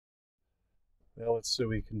Well, let's see what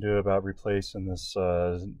we can do about replacing this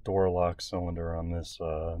door lock cylinder on this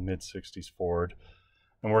mid-60s Ford.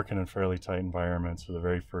 I'm working in fairly tight environments, so the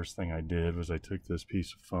very first thing I did was I took this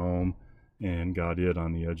piece of foam and got it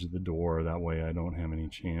on the edge of the door. That way I don't have any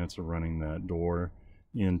chance of running that door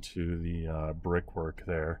into the brickwork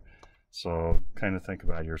there. So kind of think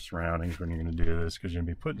about your surroundings when you're going to do this, because you're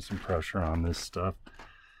going to be putting some pressure on this stuff.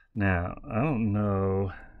 Now, I don't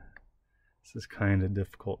know, this is kind of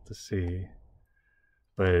difficult to see,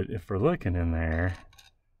 but if we're looking in there,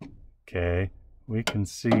 okay, we can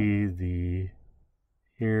see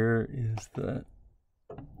here is the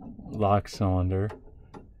lock cylinder.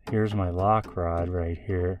 Here's my lock rod right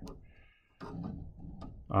here.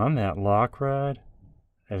 On that lock rod,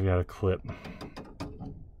 I've got a clip.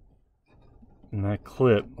 And that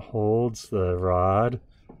clip holds the rod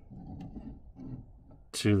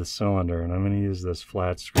to the cylinder. And I'm going to use this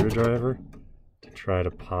flat screwdriver to try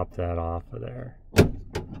to pop that off of there.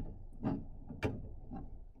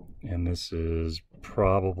 And this is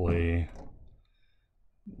probably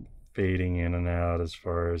fading in and out as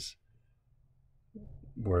far as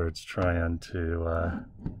where it's trying to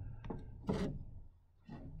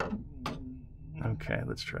okay,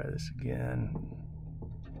 let's try this again.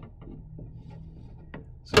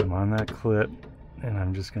 So I'm on that clip and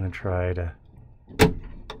I'm just going to try to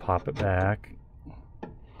pop it back.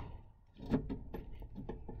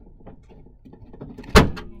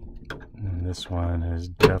 And this one is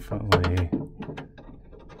definitely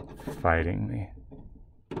fighting me.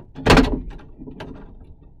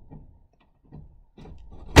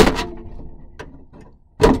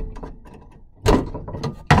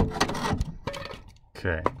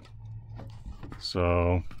 Okay,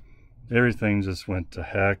 so everything just went to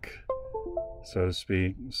heck, so to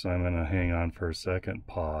speak, so I'm going to hang on for a second,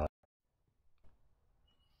 pause.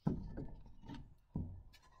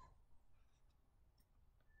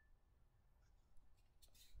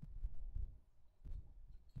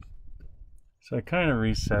 So I kind of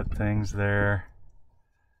reset things there,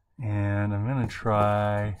 and I'm going to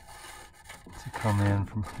try to come in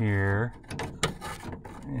from here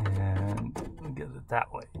and get it that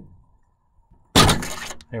way.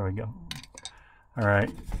 There we go. All right,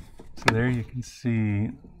 so there you can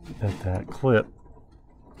see that clip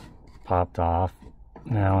popped off.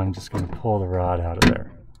 Now I'm just going to pull the rod out of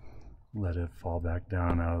there, let it fall back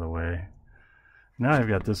down out of the way. Now I've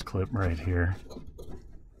got this clip right here,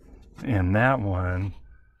 and that one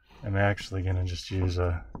I'm actually going to just use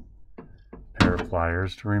a pair of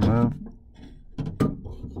pliers to remove.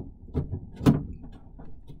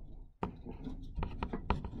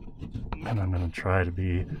 And I'm going to try to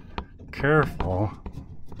be careful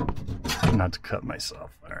not to cut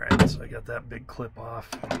myself. All right, so I got that big clip off.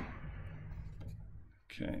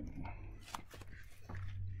 Okay.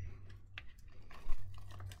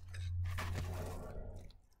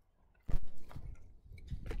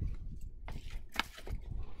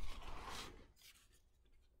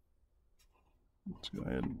 Let's go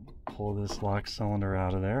ahead and pull this lock cylinder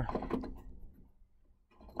out of there.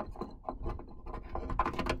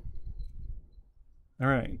 All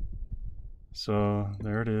right, so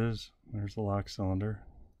there it is. There's the lock cylinder.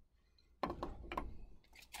 I'm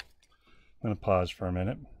going to pause for a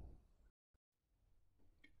minute.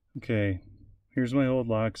 Okay, here's my old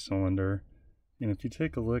lock cylinder. And if you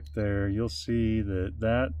take a look there, you'll see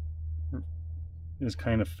that is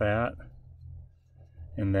kind of fat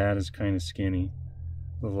and that is kind of skinny.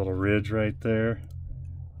 The little ridge right there.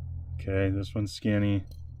 Okay, this one's skinny.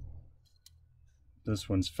 This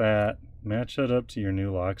one's fat. Match that up to your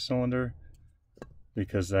new lock cylinder,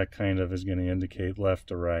 because that kind of is going to indicate left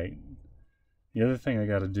to right. The other thing I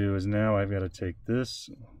got to do is now I've got to take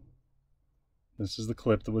this. This is the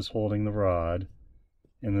clip that was holding the rod,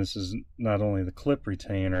 and this is not only the clip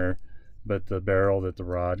retainer, but the barrel that the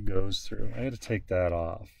rod goes through. I got to take that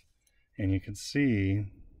off, and you can see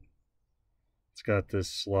it's got this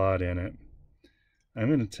slot in it. I'm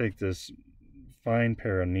going to take this fine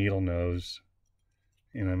pair of needle nose,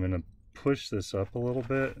 and I'm going to push this up a little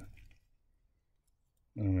bit.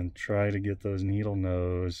 I'm going to try to get those needle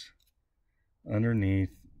nose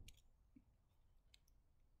underneath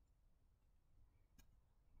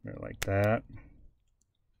there, like that.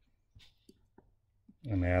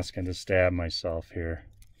 I'm asking to stab myself here,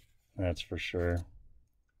 that's for sure.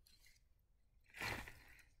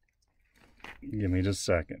 Give me just a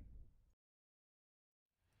second.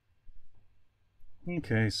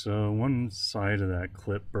 Okay, so one side of that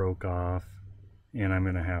clip broke off, and I'm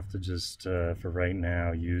going to have to just, for right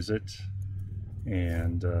now, use it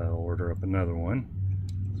and order up another one.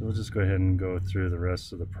 So we'll just go ahead and go through the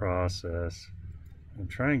rest of the process. I'll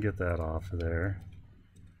try and get that off of there.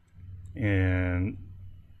 And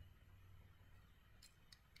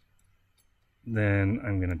then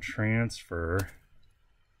I'm going to transfer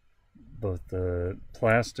both the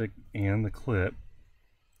plastic and the clip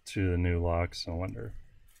to the new lock cylinder.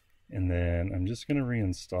 And then I'm just going to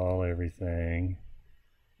reinstall everything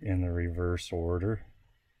in the reverse order.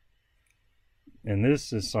 And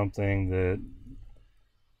this is something that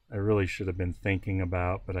I really should have been thinking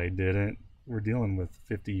about, but I didn't. We're dealing with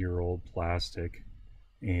 50-year-old plastic,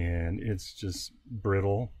 and it's just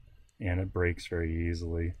brittle and it breaks very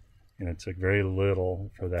easily. And it took very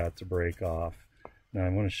little for that to break off. Now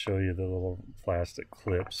I'm going to show you the little plastic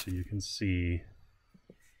clip so you can see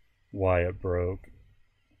why it broke.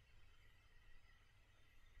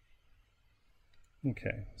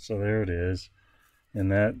 Okay, so there it is.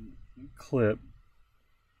 And that clip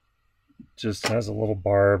just has a little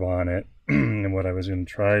barb on it. And what I was going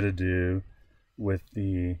to try to do with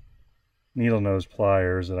the needle nose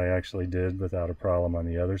pliers that I actually did without a problem on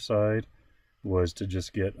the other side was to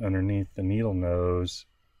just get underneath the needle nose,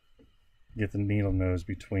 get the needle nose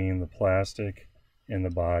between the plastic and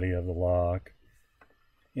the body of the lock,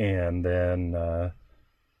 and then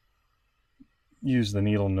use the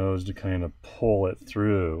needle nose to kind of pull it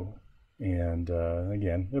through. And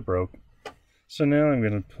again, it broke. So now I'm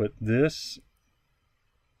going to put this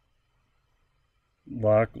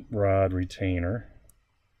lock rod retainer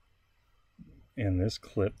and this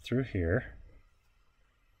clip through here.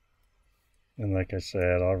 And like I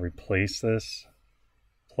said, I'll replace this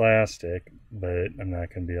plastic, but I'm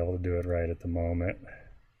not going to be able to do it right at the moment.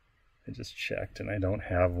 I just checked and I don't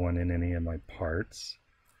have one in any of my parts.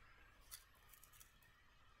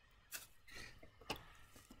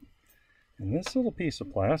 And this little piece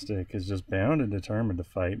of plastic is just bound and determined to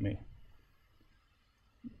fight me.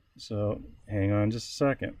 So hang on just a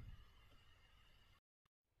second.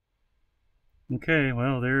 Okay,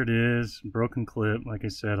 well there it is, broken clip. Like I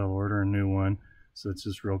said, I'll order a new one. So it's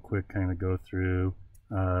just real quick, kind of go through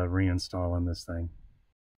reinstalling this thing.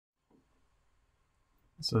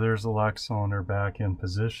 So there's the lock cylinder back in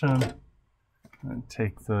position. And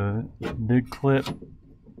take the big clip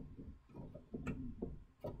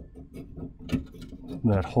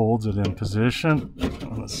that holds it in position.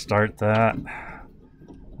 Let's start that.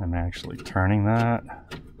 I'm actually turning that,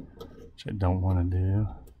 which I don't want to do.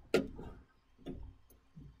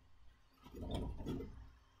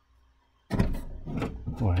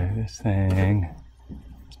 Boy, this thing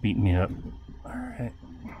is beating me up. Alright.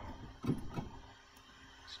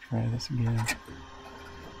 Let's try this again.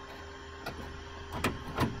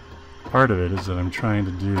 Part of it is that I'm trying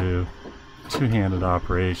to do two-handed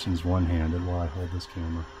operations one-handed while I hold this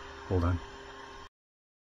camera. Hold on.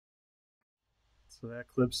 So that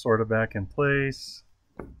clip's sort of back in place.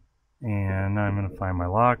 And now I'm going to find my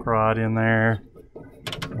lock rod in there.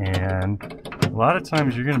 And a lot of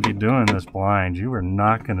times you're going to be doing this blind. You are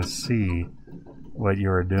not going to see what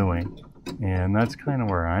you're doing. And that's kind of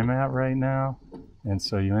where I'm at right now. And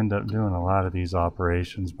so you end up doing a lot of these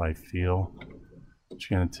operations by feel. But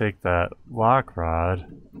you're going to take that lock rod,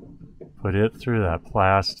 put it through that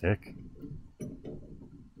plastic.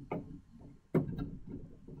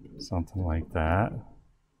 Something like that.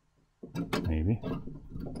 Maybe.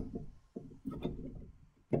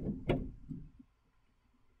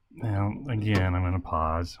 Now, again, I'm going to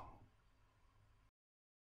pause.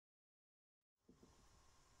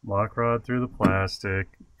 Lock rod through the plastic.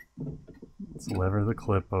 Let's lever the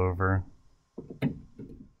clip over.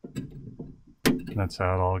 That's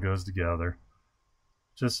how it all goes together.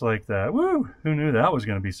 Just like that. Woo! Who knew that was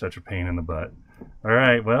going to be such a pain in the butt?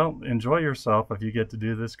 Alright, well, enjoy yourself if you get to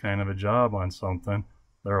do this kind of a job on something.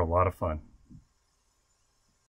 They're a lot of fun.